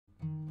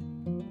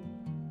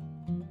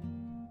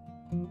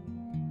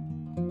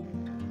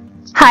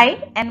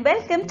Hi and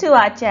welcome to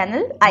our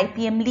channel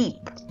IPM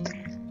Leap.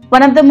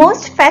 One of the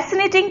most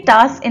fascinating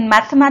tasks in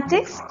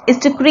mathematics is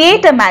to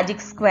create a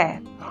magic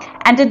square.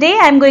 And today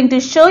I am going to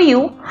show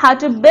you how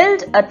to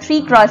build a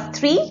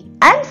 3x3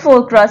 and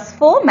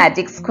 4x4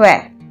 magic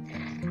square.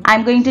 I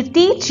am going to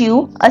teach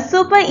you a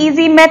super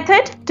easy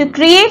method to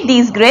create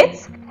these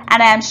grids,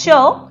 and I am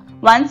sure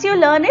once you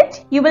learn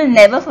it, you will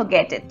never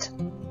forget it.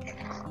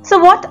 So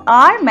what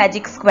are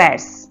magic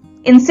squares?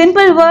 In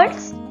simple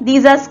words,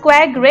 these are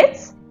square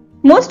grids,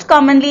 most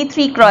commonly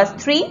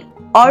 3x3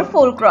 or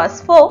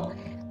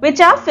 4x4, which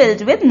are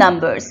filled with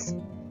numbers.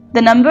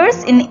 The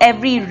numbers in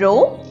every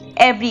row,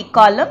 every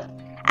column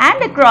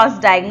and across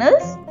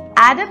diagonals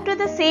add up to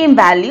the same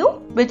value,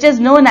 which is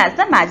known as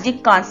the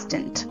magic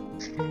constant.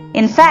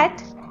 In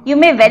fact, you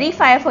may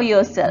verify for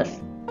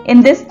yourself.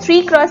 In this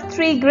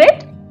 3x3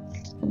 grid,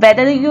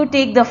 whether you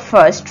take the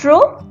first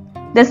row,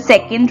 the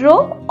second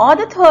row or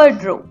the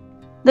third row,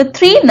 the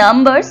three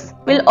numbers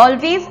will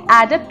always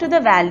add up to the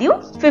value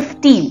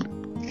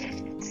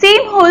 15.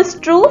 Same holds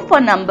true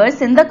for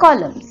numbers in the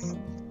columns.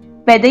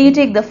 Whether you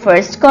take the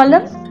first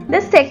column,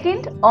 the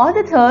second or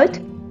the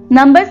third,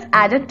 numbers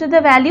add up to the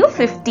value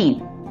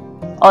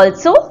 15.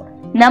 Also,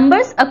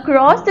 numbers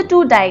across the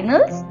two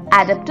diagonals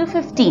add up to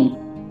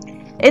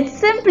 15. It's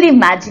simply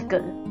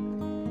magical.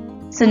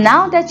 So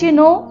now that you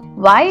know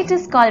why it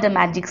is called a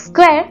magic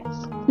square,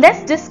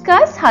 let's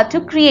discuss how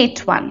to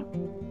create one.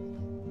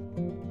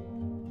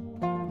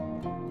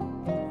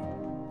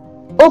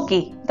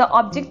 Okay, the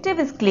objective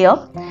is clear.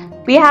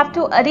 We have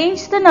to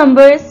arrange the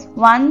numbers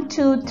 1,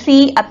 2,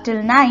 3 up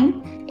till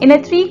 9 in a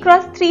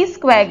 3x3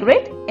 square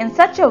grid in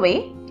such a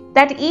way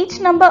that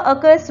each number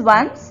occurs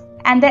once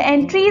and the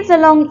entries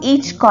along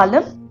each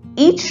column,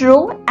 each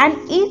row and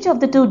each of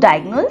the two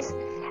diagonals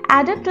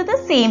add up to the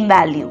same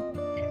value.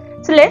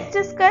 So let's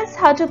discuss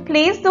how to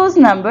place those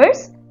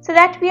numbers so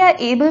that we are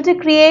able to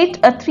create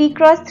a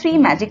 3x3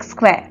 magic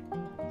square.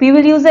 We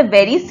will use a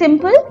very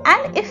simple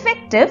and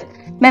effective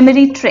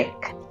memory trick.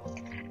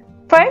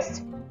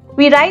 First,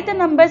 we write the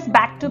numbers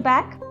back to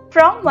back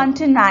from 1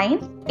 to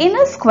 9 in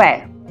a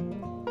square.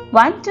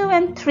 1, 2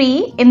 and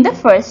 3 in the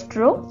first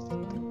row,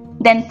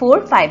 then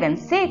 4, 5 and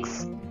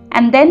 6,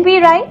 and then we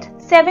write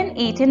 7,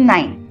 8 and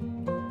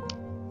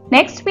 9.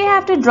 Next, we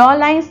have to draw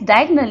lines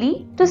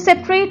diagonally to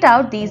separate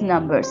out these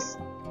numbers.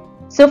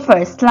 So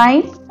first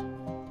line,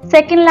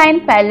 second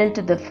line parallel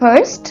to the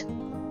first,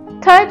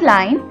 third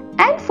line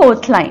and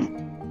fourth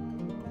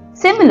line.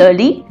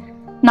 Similarly,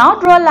 now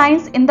draw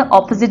lines in the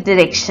opposite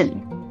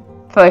direction.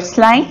 First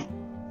line,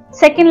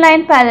 second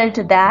line parallel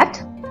to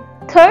that,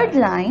 third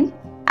line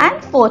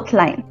and fourth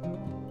line.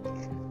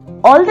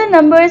 All the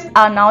numbers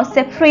are now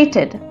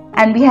separated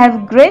and we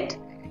have grid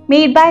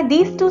made by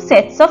these two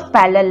sets of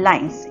parallel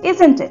lines,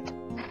 isn't it?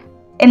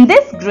 In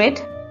this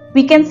grid,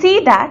 we can see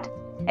that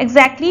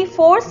exactly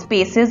 4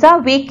 spaces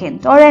are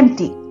vacant or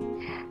empty.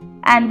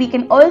 And we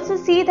can also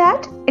see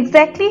that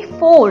exactly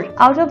 4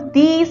 out of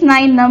these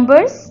 9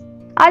 numbers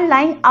are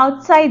lying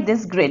outside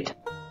this grid.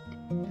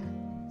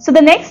 So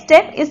the next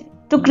step is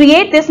to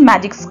create this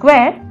magic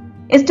square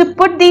is to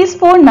put these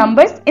 4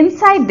 numbers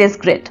inside this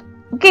grid.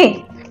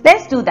 Okay,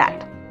 let's do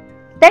that.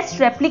 Let's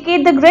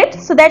replicate the grid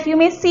so that you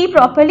may see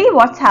properly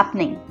what's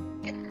happening.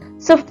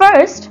 So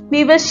first,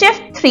 we will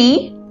shift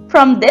 3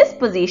 from this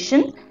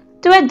position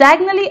to a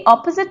diagonally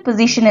opposite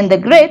position in the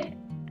grid,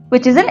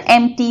 which is an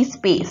empty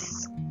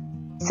space.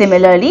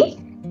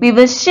 Similarly, we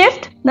will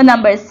shift the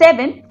number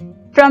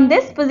 7 from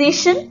this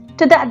position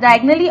to the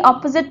diagonally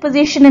opposite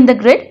position in the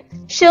grid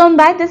shown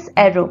by this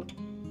arrow.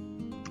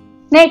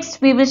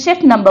 Next, we will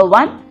shift number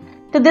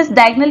 1 to this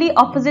diagonally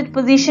opposite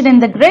position in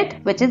the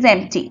grid, which is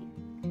empty.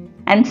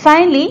 And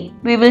finally,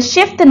 we will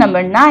shift the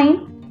number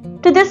 9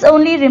 to this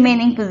only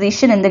remaining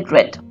position in the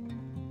grid.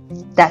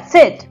 That's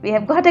it. We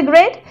have got a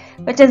grid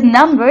which has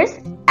numbers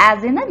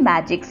as in a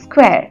magic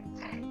square.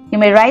 You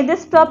may write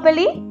this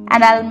properly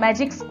and our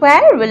magic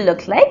square will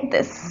look like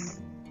this.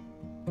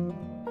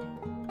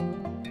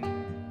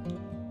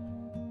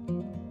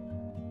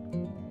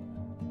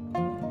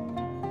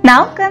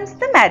 Now comes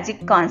the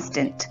magic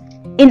constant.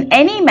 In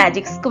any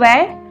magic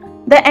square,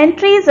 the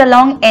entries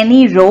along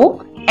any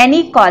row,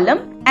 any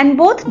column and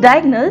both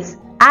diagonals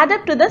add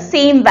up to the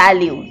same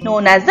value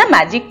known as the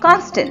magic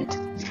constant.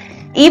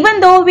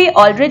 Even though we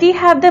already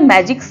have the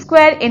magic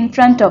square in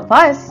front of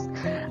us,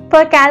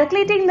 for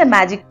calculating the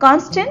magic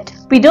constant,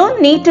 we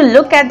don't need to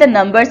look at the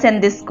numbers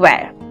in this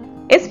square.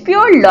 It's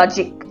pure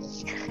logic.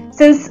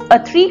 Since a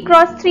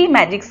 3x3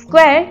 magic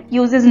square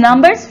uses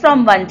numbers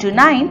from 1 to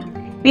 9,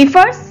 we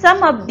first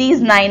sum up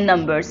these 9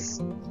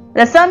 numbers.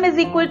 The sum is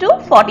equal to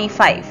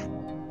 45.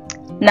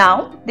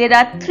 Now, there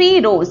are 3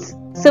 rows.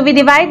 So, we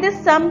divide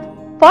this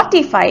sum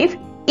 45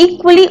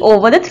 equally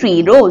over the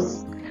 3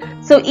 rows.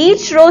 So,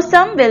 each row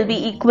sum will be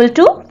equal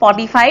to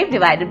 45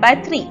 divided by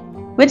 3,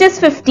 which is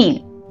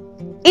 15.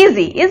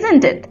 Easy,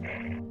 isn't it?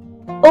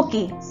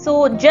 Okay,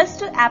 so just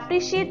to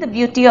appreciate the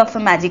beauty of a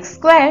magic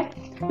square,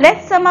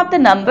 let's sum up the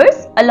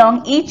numbers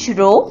along each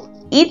row,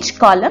 each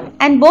column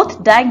and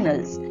both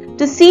diagonals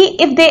to see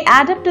if they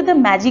add up to the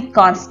magic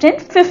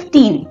constant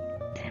 15.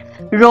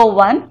 Row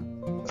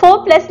 1,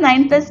 4 plus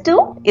 9 plus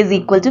 2 is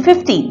equal to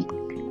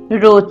 15.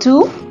 Row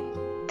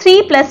 2,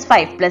 3 plus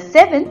 5 plus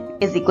 7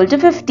 is equal to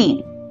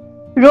 15.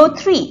 Row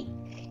 3,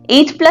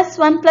 8 plus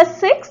 1 plus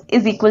 6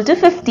 is equal to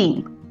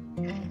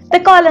 15. The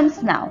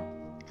columns now.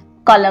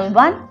 Column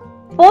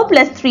 1, 4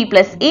 plus 3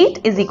 plus 8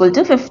 is equal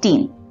to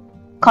 15.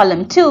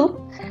 Column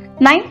 2,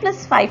 9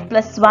 plus 5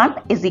 plus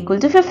 1 is equal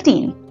to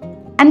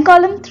 15. And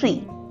column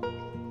 3,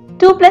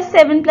 2 plus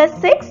 7 plus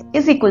 6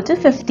 is equal to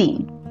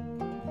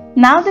 15.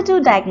 Now the two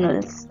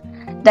diagonals.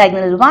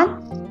 Diagonal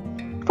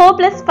 1, 4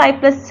 plus 5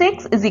 plus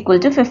 6 is equal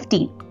to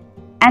 15.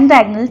 And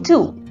diagonal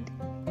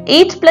 2,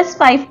 8 plus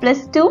 5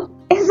 plus 2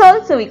 is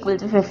also equal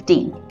to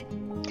 15.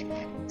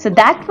 So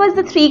that was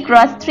the 3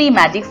 cross 3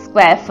 magic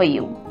square for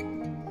you.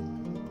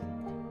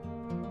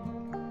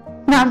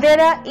 Now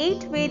there are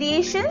 8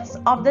 variations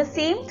of the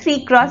same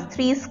 3 cross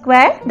 3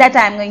 square that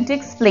I am going to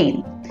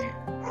explain.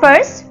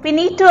 First, we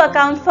need to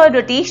account for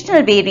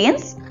rotational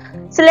variance.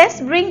 So let's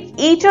bring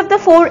each of the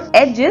 4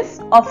 edges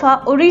of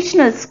our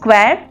original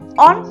square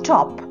on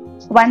top,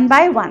 one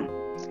by one.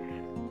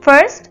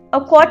 First,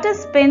 a quarter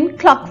spin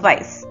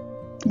clockwise.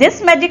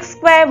 This magic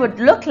square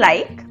would look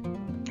like.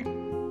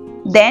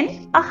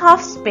 Then a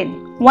half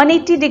spin,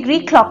 180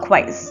 degree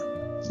clockwise.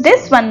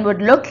 This one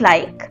would look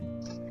like.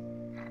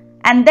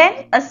 And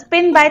then a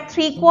spin by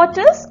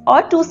 3/4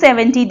 or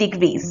 270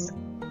 degrees.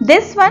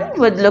 This one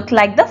would look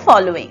like the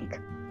following.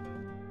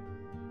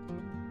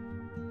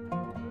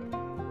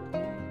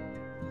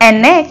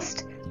 And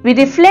next, we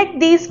reflect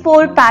these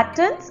 4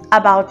 patterns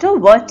about a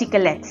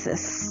vertical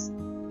axis.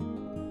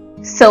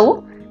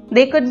 So,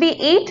 there could be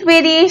 8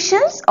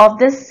 variations of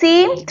the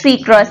same 3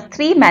 cross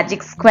 3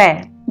 magic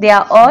square. They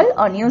are all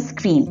on your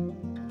screen.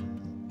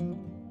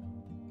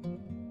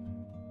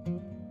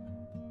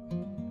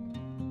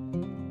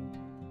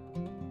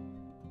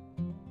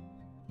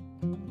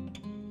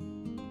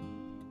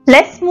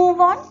 Let's move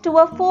on to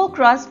a 4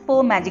 cross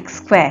 4 magic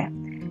square.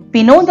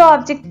 We know the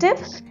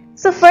objective.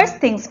 So first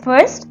things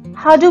first,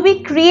 how do we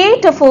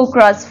create a 4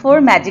 cross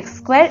 4 magic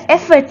square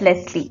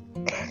effortlessly?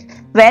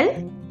 Well,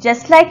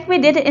 just like we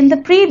did in the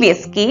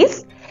previous case,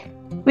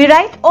 we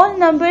write all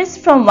numbers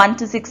from 1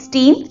 to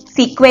 16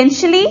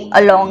 sequentially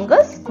along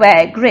a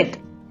square grid.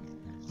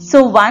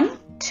 So 1,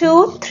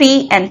 2,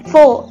 3 and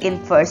 4 in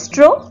first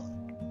row,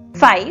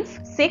 5,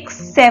 6,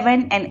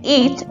 7 and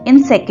 8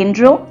 in second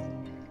row,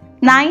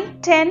 9,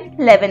 10,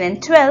 11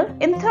 and 12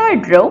 in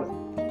third row,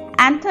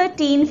 and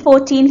 13,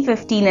 14,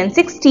 15 and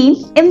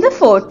 16 in the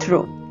fourth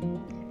row.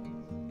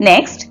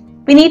 Next,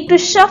 we need to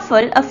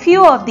shuffle a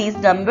few of these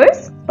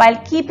numbers while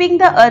keeping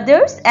the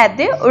others at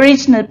their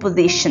original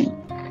position.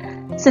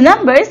 So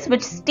numbers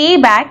which stay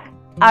back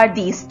are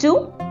these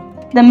two,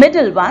 the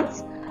middle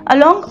ones,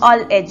 along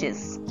all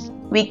edges.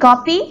 We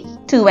copy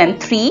 2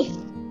 and 3.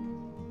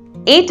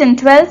 8 and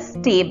 12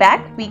 stay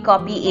back, we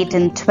copy 8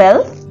 and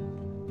 12.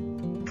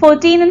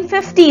 14 and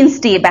 15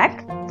 stay back,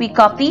 we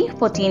copy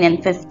 14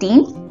 and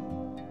 15.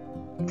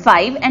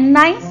 5 and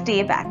 9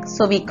 stay back,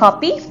 so we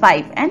copy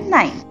 5 and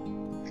 9.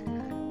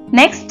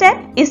 Next step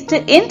is to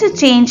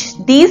interchange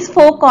these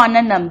 4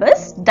 corner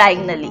numbers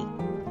diagonally.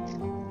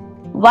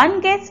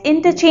 1 gets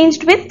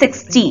interchanged with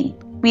 16.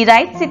 We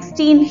write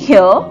 16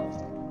 here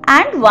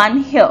and 1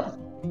 here.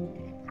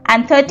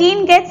 And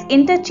 13 gets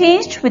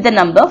interchanged with the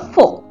number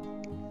 4.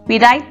 We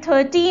write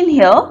 13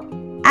 here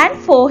and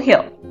 4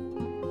 here.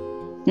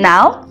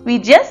 Now we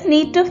just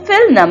need to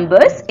fill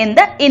numbers in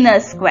the inner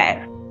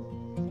square.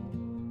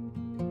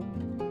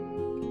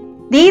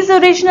 These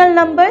original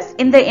numbers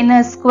in the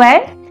inner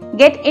square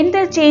get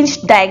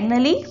interchanged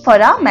diagonally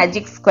for our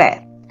magic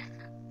square.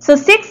 So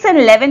 6 and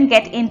 11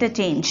 get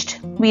interchanged.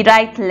 We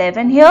write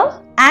 11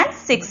 here and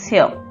 6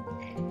 here.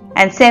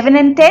 And 7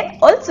 and 10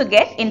 also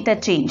get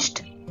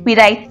interchanged. We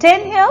write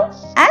 10 here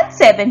and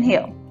 7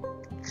 here.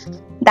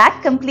 That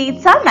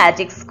completes our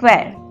magic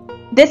square.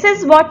 This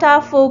is what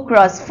our 4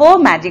 cross 4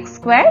 magic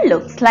square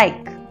looks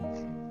like.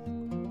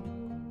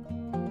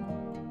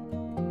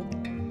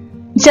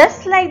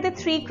 Just like the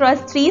 3 cross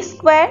 3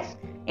 square,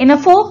 in a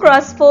 4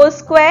 cross 4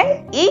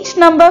 square, each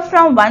number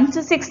from 1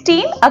 to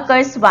 16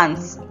 occurs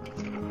once.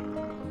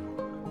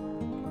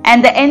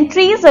 And the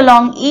entries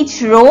along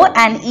each row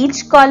and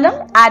each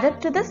column add up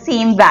to the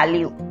same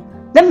value,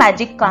 the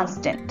magic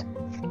constant.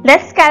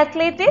 Let's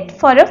calculate it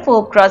for a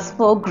 4 cross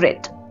 4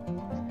 grid.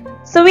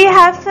 So we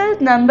have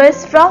filled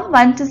numbers from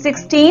 1 to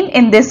 16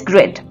 in this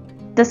grid.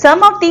 The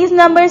sum of these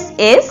numbers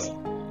is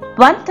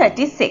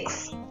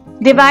 136.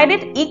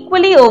 Divided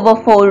equally over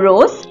 4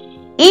 rows,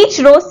 each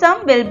row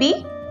sum will be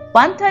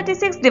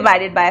 136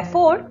 divided by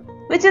 4,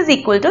 which is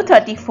equal to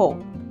 34.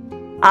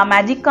 Our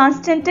magic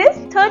constant is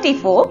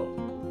 34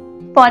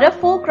 for a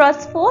 4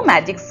 cross 4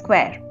 magic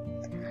square.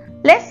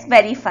 Let's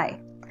verify.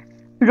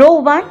 Row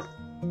 1,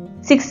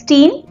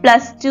 16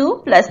 plus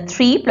 2 plus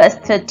 3 plus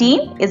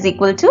 13 is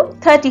equal to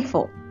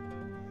 34.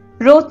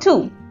 Row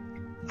 2,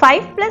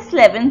 5 plus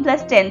 11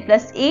 plus 10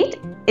 plus 8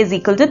 is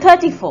equal to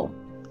 34.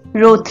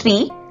 Row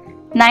 3,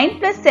 9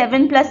 plus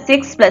 7 plus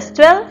 6 plus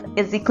 12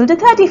 is equal to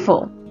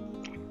 34.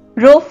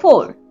 Row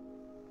 4.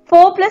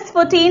 4 plus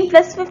 14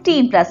 plus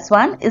 15 plus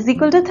 1 is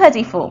equal to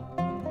 34.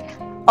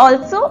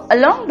 Also,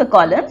 along the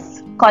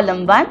columns,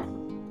 column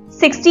 1,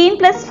 16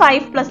 plus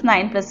 5 plus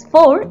 9 plus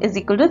 4 is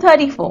equal to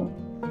 34.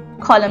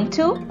 Column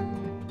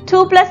 2,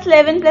 2 plus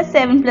 11 plus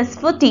 7 plus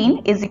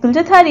 14 is equal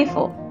to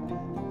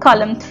 34.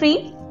 Column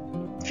 3,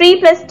 3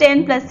 plus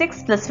 10 plus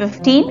 6 plus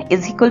 15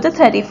 is equal to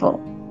 34.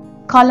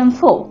 Column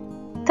 4,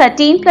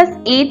 13 plus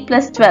 8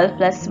 plus 12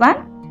 plus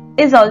 1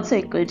 is also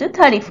equal to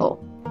 34.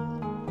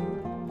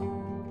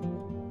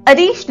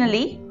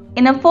 Additionally,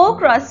 in a 4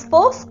 cross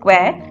 4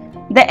 square,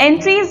 the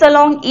entries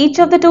along each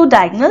of the two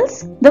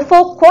diagonals, the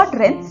 4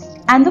 quadrants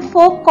and the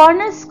 4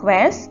 corner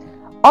squares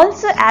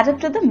also add up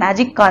to the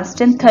magic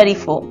constant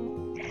 34.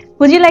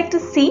 Would you like to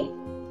see?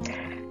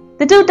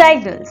 The two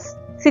diagonals,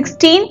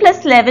 16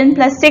 plus 11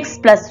 plus 6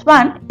 plus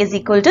 1 is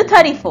equal to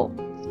 34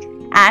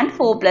 and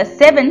 4 plus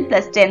 7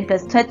 plus 10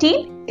 plus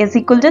 13 is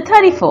equal to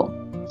 34.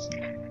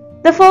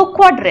 The 4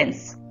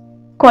 quadrants,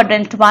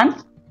 quadrant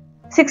 1,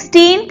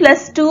 16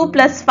 plus 2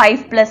 plus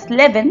 5 plus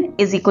 11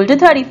 is equal to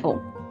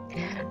 34.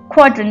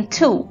 Quadrant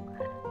 2,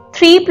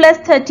 3 plus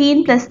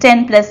 13 plus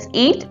 10 plus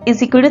 8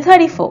 is equal to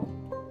 34.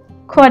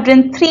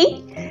 Quadrant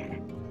 3,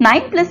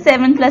 9 plus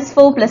 7 plus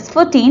 4 plus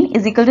 14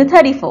 is equal to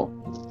 34.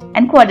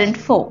 And quadrant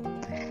 4,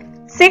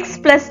 6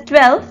 plus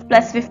 12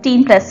 plus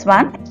 15 plus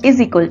 1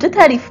 is equal to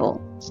 34.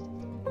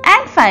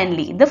 And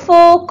finally, the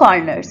 4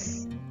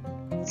 corners,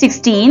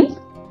 16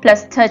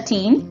 plus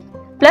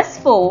 13 plus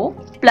 4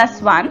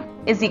 plus 1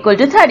 is equal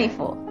to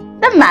 34,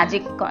 the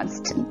magic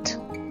constant.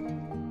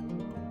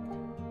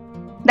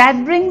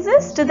 That brings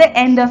us to the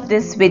end of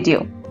this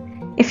video.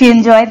 If you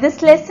enjoyed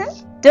this lesson,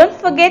 don't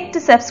forget to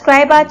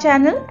subscribe our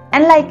channel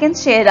and like and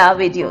share our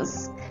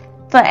videos.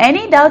 For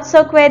any doubts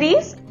or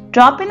queries,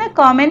 drop in a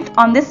comment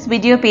on this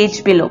video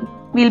page below.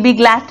 We'll be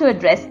glad to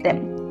address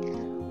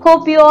them.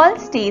 Hope you all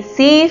stay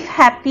safe,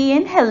 happy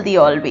and healthy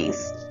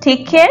always.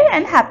 Take care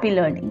and happy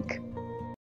learning.